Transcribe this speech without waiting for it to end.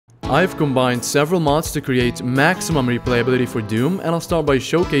I've combined several mods to create maximum replayability for Doom, and I'll start by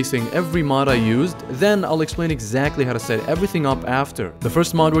showcasing every mod I used, then I'll explain exactly how to set everything up after. The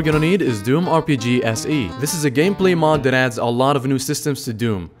first mod we're gonna need is Doom RPG SE. This is a gameplay mod that adds a lot of new systems to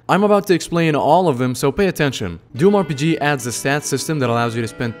Doom. I'm about to explain all of them, so pay attention. Doom RPG adds a stat system that allows you to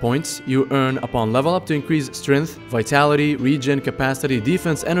spend points you earn upon level up to increase strength, vitality, regen, capacity,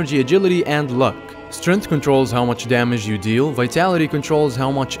 defense, energy, agility, and luck. Strength controls how much damage you deal, vitality controls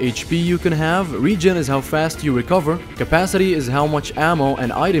how much HP you can have, regen is how fast you recover, capacity is how much ammo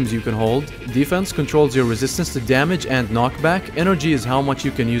and items you can hold, defense controls your resistance to damage and knockback, energy is how much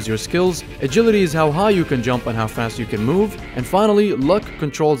you can use your skills, agility is how high you can jump and how fast you can move, and finally, luck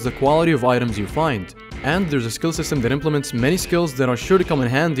controls the quality of items you find. And there's a skill system that implements many skills that are sure to come in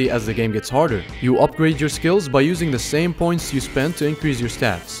handy as the game gets harder. You upgrade your skills by using the same points you spend to increase your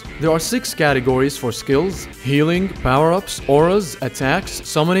stats. There are 6 categories for skills: healing, power-ups, auras, attacks,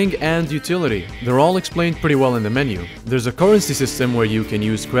 summoning, and utility. They're all explained pretty well in the menu. There's a currency system where you can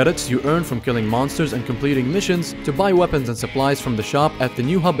use credits you earn from killing monsters and completing missions to buy weapons and supplies from the shop at the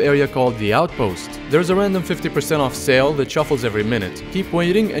new hub area called the Outpost. There's a random 50% off sale that shuffles every minute. Keep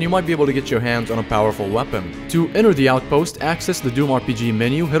waiting and you might be able to get your hands on a powerful weapon. To enter the Outpost, access the Doom RPG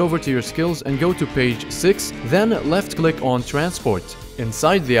menu, head over to your skills and go to page 6, then left click on Transport.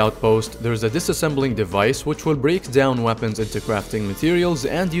 Inside the Outpost, there's a disassembling device which will break down weapons into crafting materials,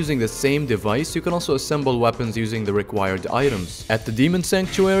 and using the same device you can also assemble weapons using the required items. At the Demon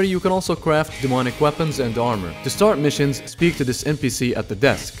Sanctuary, you can also craft demonic weapons and armor. To start missions, speak to this NPC at the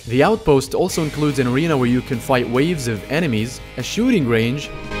desk. The Outpost also includes an arena where you can fight waves of enemies, a shooting range,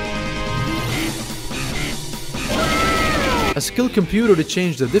 a skill computer to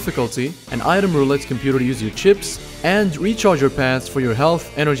change the difficulty, an item roulette computer to use your chips, and recharger pads for your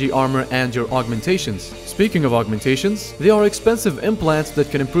health, energy, armor, and your augmentations. Speaking of augmentations, they are expensive implants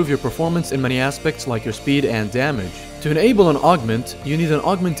that can improve your performance in many aspects like your speed and damage. To enable an augment, you need an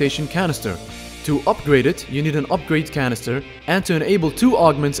augmentation canister. To upgrade it, you need an upgrade canister, and to enable 2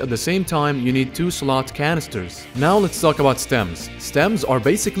 augments at the same time, you need 2 slot canisters. Now let's talk about stems. Stems are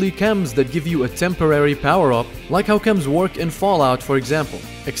basically chems that give you a temporary power-up, like how chems work in Fallout, for example.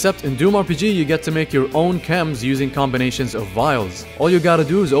 Except in Doom RPG, you get to make your own chems using combinations of vials. All you gotta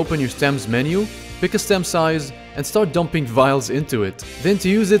do is open your stems menu, pick a stem size, and start dumping vials into it. Then to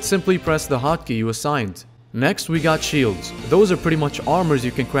use it, simply press the hotkey you assigned. Next, we got shields. Those are pretty much armors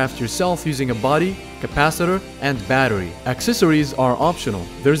you can craft yourself using a body, capacitor, and battery. Accessories are optional.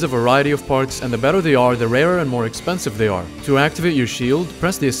 There's a variety of parts, and the better they are, the rarer and more expensive they are. To activate your shield,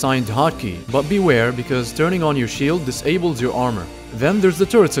 press the assigned hotkey, but beware because turning on your shield disables your armor. Then there's the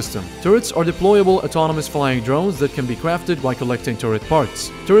turret system. Turrets are deployable autonomous flying drones that can be crafted by collecting turret parts.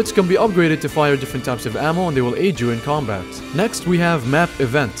 Turrets can be upgraded to fire different types of ammo and they will aid you in combat. Next, we have map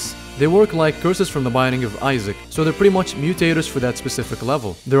events. They work like curses from the Binding of Isaac, so they're pretty much mutators for that specific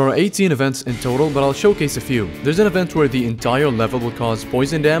level. There are 18 events in total, but I'll showcase a few. There's an event where the entire level will cause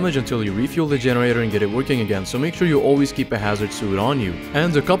poison damage until you refuel the generator and get it working again, so make sure you always keep a hazard suit on you.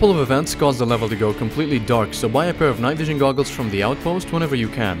 And a couple of events cause the level to go completely dark, so buy a pair of night vision goggles from the Outpost whenever you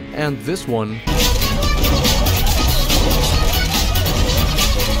can. And this one...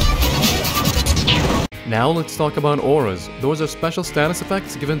 Now let's talk about auras. Those are special status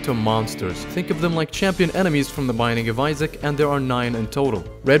effects given to monsters. Think of them like champion enemies from the Binding of Isaac, and there are 9 in total.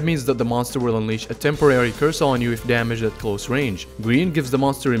 Red means that the monster will unleash a temporary curse on you if damaged at close range. Green gives the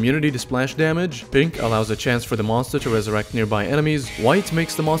monster immunity to splash damage. Pink allows a chance for the monster to resurrect nearby enemies. White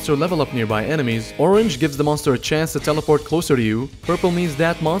makes the monster level up nearby enemies. Orange gives the monster a chance to teleport closer to you. Purple means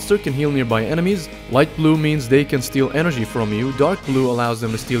that monster can heal nearby enemies. Light blue means they can steal energy from you. Dark blue allows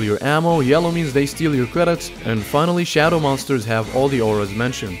them to steal your ammo. Yellow means they steal your credits. And finally, shadow monsters have all the auras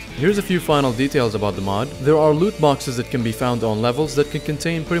mentioned. Here's a few final details about the mod. There are loot boxes that can be found on levels that can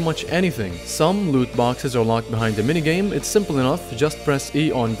contain pretty much anything. Some loot boxes are locked behind the minigame. It's simple enough, just press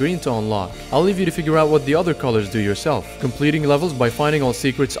E on green to unlock. I'll leave you to figure out what the other colors do yourself. Completing levels by finding all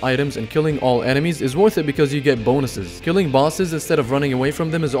secrets, items, and killing all enemies is worth it because you get bonuses. Killing bosses instead of running away from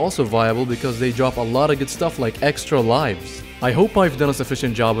them is also viable because they drop a lot of good stuff like extra lives. I hope I've done a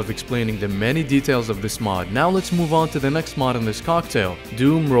sufficient job of explaining the many details of this mod. Now let's move on to the next mod in this cocktail,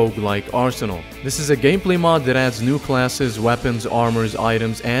 Doom Roguelike Arsenal. This is a gameplay mod that adds new classes, weapons, armors,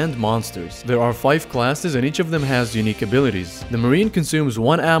 items, and monsters. There are 5 classes and each of them has unique abilities. The Marine consumes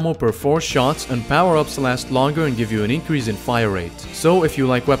 1 ammo per 4 shots, and power-ups last longer and give you an increase in fire rate. So if you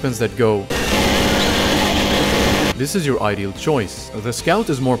like weapons that go... this is your ideal choice. The Scout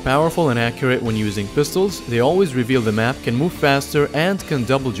is more powerful and accurate when using pistols, they always reveal the map, can move faster, and can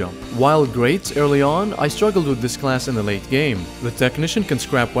double jump. While great early on, I struggled with this class in the late game. The Technician can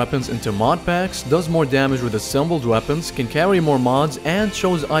scrap weapons into mod packs, does more damage with assembled weapons, can carry more mods, and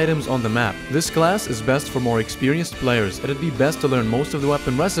shows items on the map. This class is best for more experienced players, and it'd be best to learn most of the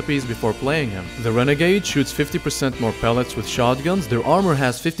weapon recipes before playing him. The Renegade shoots 50% more pellets with shotguns, their armor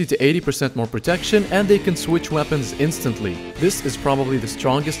has 50 to 80% more protection, and they can switch weapons instantly. This is probably the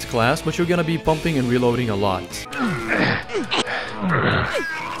strongest class, but you're gonna be pumping and reloading a lot.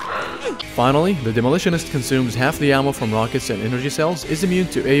 Finally, the Demolitionist consumes half the ammo from rockets and energy cells, is immune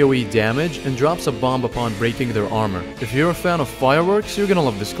to AoE damage, and drops a bomb upon breaking their armor. If you're a fan of fireworks, you're gonna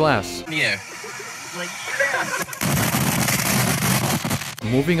love this class. Yeah.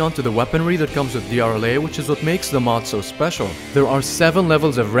 Moving on to the weaponry that comes with DRLA, which is what makes the mod so special. There are 7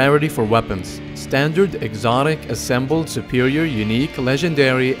 levels of rarity for weapons: Standard, Exotic, Assembled, Superior, Unique,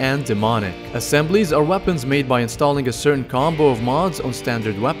 Legendary, and Demonic. Assemblies are weapons made by installing a certain combo of mods on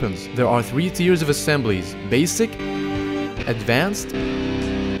standard weapons. There are 3 tiers of assemblies: Basic, Advanced,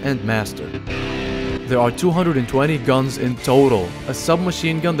 and Master. There are 220 guns in total: a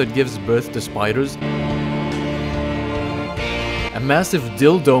submachine gun that gives birth to spiders, a massive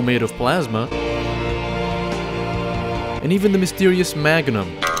dildo made of plasma, and even the mysterious Magnum.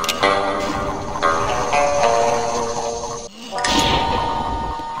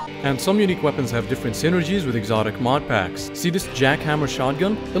 And some unique weapons have different synergies with exotic mod packs. See this jackhammer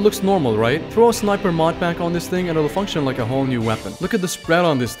shotgun? It looks normal, right? Throw a sniper mod pack on this thing and it'll function like a whole new weapon. Look at the spread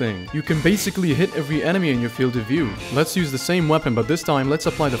on this thing. You can basically hit every enemy in your field of view. Let's use the same weapon, but this time let's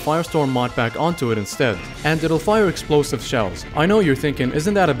apply the Firestorm mod pack onto it instead. And it'll fire explosive shells. I know you're thinking,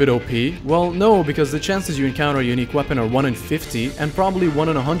 isn't that a bit OP? Well, no, because the chances you encounter a unique weapon are 1 in 50 and probably 1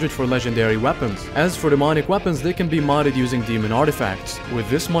 in 100 for legendary weapons. As for demonic weapons, they can be modded using demon artifacts. With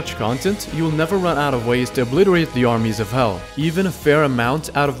this much content, you'll never run out of ways to obliterate the armies of hell. Even a fair amount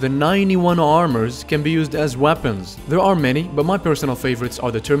out of the 91 armors can be used as weapons. There are many, but my personal favorites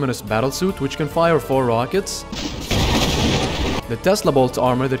are the Terminus Battlesuit, which can fire 4 rockets, the Tesla Bolt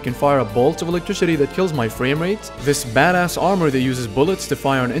armor that can fire a bolt of electricity that kills my frame rate, this badass armor that uses bullets to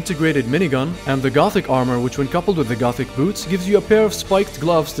fire an integrated minigun, and the Gothic armor, which when coupled with the Gothic boots gives you a pair of spiked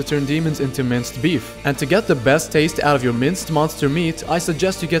gloves to turn demons into minced beef. And to get the best taste out of your minced monster meat, I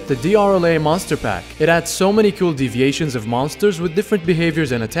suggest you get the DRLA monster pack. It adds so many cool deviations of monsters with different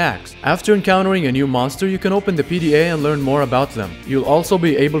behaviors and attacks. After encountering a new monster, you can open the PDA and learn more about them. You'll also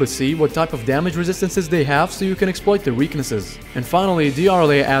be able to see what type of damage resistances they have so you can exploit their weaknesses. And finally,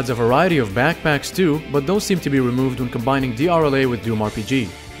 DRLA adds a variety of backpacks too, but those seem to be removed when combining DRLA with Doom RPG.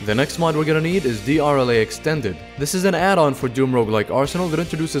 The next mod we're gonna need is DRLA Extended. This is an add-on for Doom Roguelike Arsenal that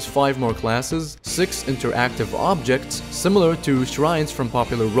introduces 5 more classes, 6 interactive objects, similar to shrines from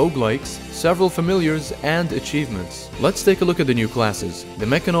popular roguelikes, several familiars, and achievements. Let's take a look at the new classes. The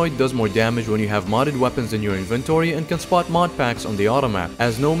Mechanoid does more damage when you have modded weapons in your inventory and can spot mod packs on the automap.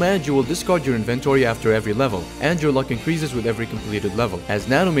 As Nomad, you will discard your inventory after every level, and your luck increases with every completed level. As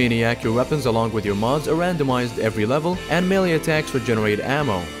Nanomaniac, your weapons along with your mods are randomized every level, and melee attacks regenerate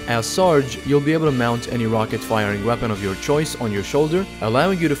ammo. As Sarge, you'll be able to mount any rocket-firing weapon of your choice on your shoulder,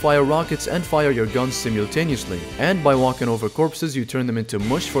 allowing you to fire rockets and fire your guns simultaneously. And by walking over corpses, you turn them into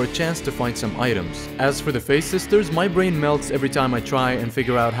mush for a chance to find some items. As for the Face Sisters, my brain melts every time I try and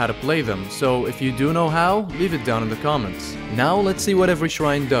figure out how to play them, so if you do know how, leave it down in the comments. Now let's see what every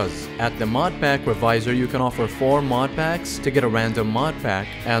shrine does. At the Mod Pack Revisor, you can offer 4 mod packs to get a random mod pack,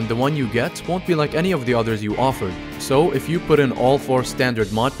 and the one you get won't be like any of the others you offered. So if you put in all 4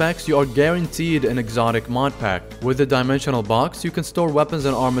 standard mod packs, you are guaranteed an exotic mod pack. With the dimensional box, you can store weapons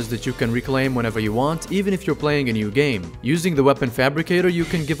and armors that you can reclaim whenever you want, even if you're playing a new game. Using the Weapon Fabricator, you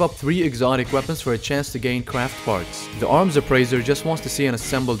can give up 3 exotic weapons for a chance to gain craft parts. The Arms Appraiser just wants to see an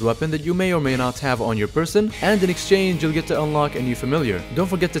assembled weapon that you may or may not have on your person, and in exchange, you'll get to unlock a new familiar. Don't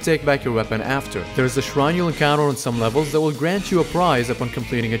forget to take back your weapon after. There's a shrine you'll encounter on some levels that will grant you a prize upon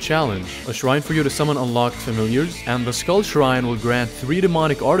completing a challenge. A shrine for you to summon unlocked familiars, and the Skull Shrine will grant 3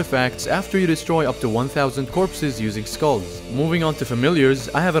 demonic artifacts after you destroy up to 1000 corpses using skulls. Moving on to familiars,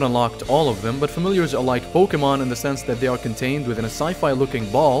 I haven't unlocked all of them, but familiars are like Pokemon in the sense that they are contained within a sci-fi looking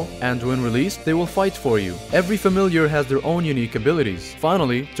ball, and when released, they will fight for you. Every familiar has their own unique abilities.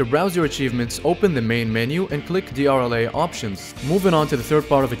 Finally, to browse your achievements, open the main menu and click DRLA options. Moving on to the third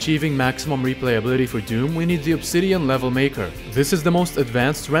part of achieving maximum replayability for Doom, we need the Obsidian Level Maker. This is the most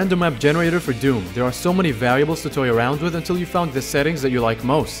advanced random map generator for Doom. There are so many variables to talk toy around with until you found the settings that you like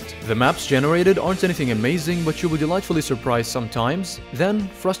most. The maps generated aren't anything amazing, but you'll be delightfully surprised sometimes, then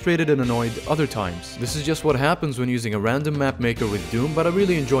frustrated and annoyed other times. This is just what happens when using a random map maker with Doom, but I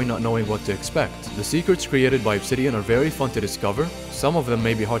really enjoy not knowing what to expect. The secrets created by Obsidian are very fun to discover. Some of them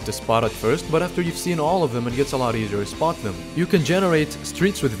may be hard to spot at first, but after you've seen all of them, it gets a lot easier to spot them. You can generate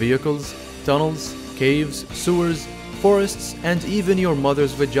streets with vehicles, tunnels, caves, sewers, forests, and even your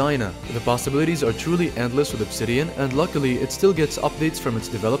mother's vagina. The possibilities are truly endless with Obsidian, and luckily it still gets updates from its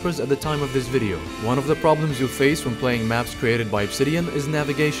developers at the time of this video. One of the problems you'll face when playing maps created by Obsidian is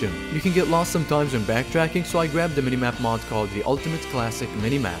navigation. You can get lost sometimes when backtracking, so I grabbed a minimap mod called the Ultimate Classic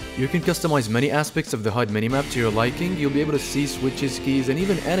Minimap. You can customize many aspects of the HUD minimap to your liking. You'll be able to see switches, keys, and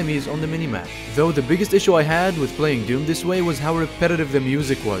even enemies on the minimap. Though the biggest issue I had with playing Doom this way was how repetitive the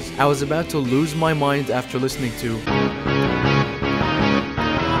music was. I was about to lose my mind after listening to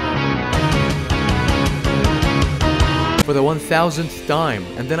for the 1000th time,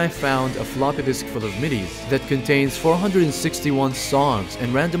 and then I found a floppy disk full of MIDIs that contains 461 songs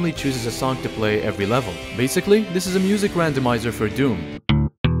and randomly chooses a song to play every level. Basically, this is a music randomizer for Doom.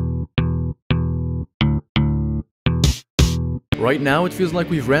 Right now, it feels like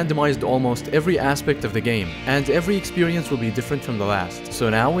we've randomized almost every aspect of the game, and every experience will be different from the last.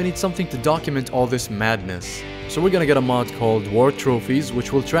 So now we need something to document all this madness. So we're gonna get a mod called War Trophies,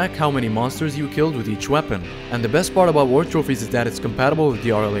 which will track how many monsters you killed with each weapon. And the best part about War Trophies is that it's compatible with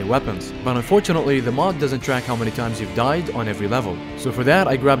DRLA weapons. But unfortunately, the mod doesn't track how many times you've died on every level. So for that,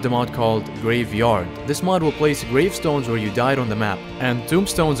 I grabbed a mod called Graveyard. This mod will place gravestones where you died on the map. And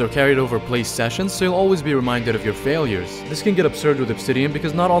tombstones are carried over place sessions, so you'll always be reminded of your failures. This can get absurd with Obsidian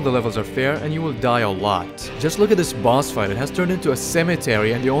because not all the levels are fair and you will die a lot. Just look at this boss fight, it has turned into a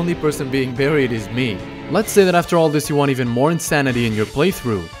cemetery and the only person being buried is me. Let's say that after all this you want even more insanity in your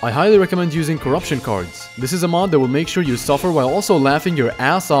playthrough. I highly recommend using corruption cards. This is a mod that will make sure you suffer while also laughing your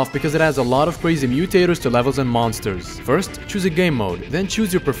ass off because it has a lot of crazy mutators to levels and monsters. First, choose a game mode, then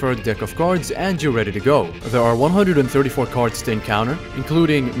choose your preferred deck of cards and you're ready to go. There are 134 cards to encounter,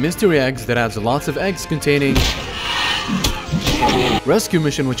 including Mystery Eggs that adds lots of eggs containing Rescue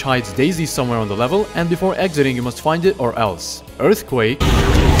Mission which hides Daisy somewhere on the level, and before exiting you must find it or else. Earthquake.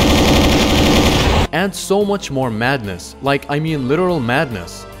 And so much more madness. Like, I mean literal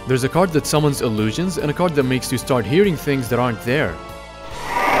madness. There's a card that summons illusions and a card that makes you start hearing things that aren't there.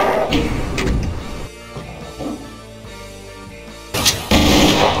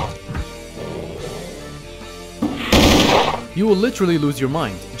 You will literally lose your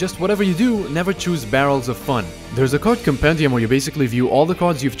mind. Just whatever you do, never choose barrels of fun. There's a card compendium where you basically view all the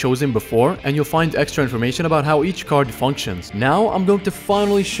cards you've chosen before and you'll find extra information about how each card functions. Now I'm going to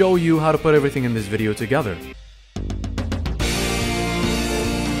finally show you how to put everything in this video together.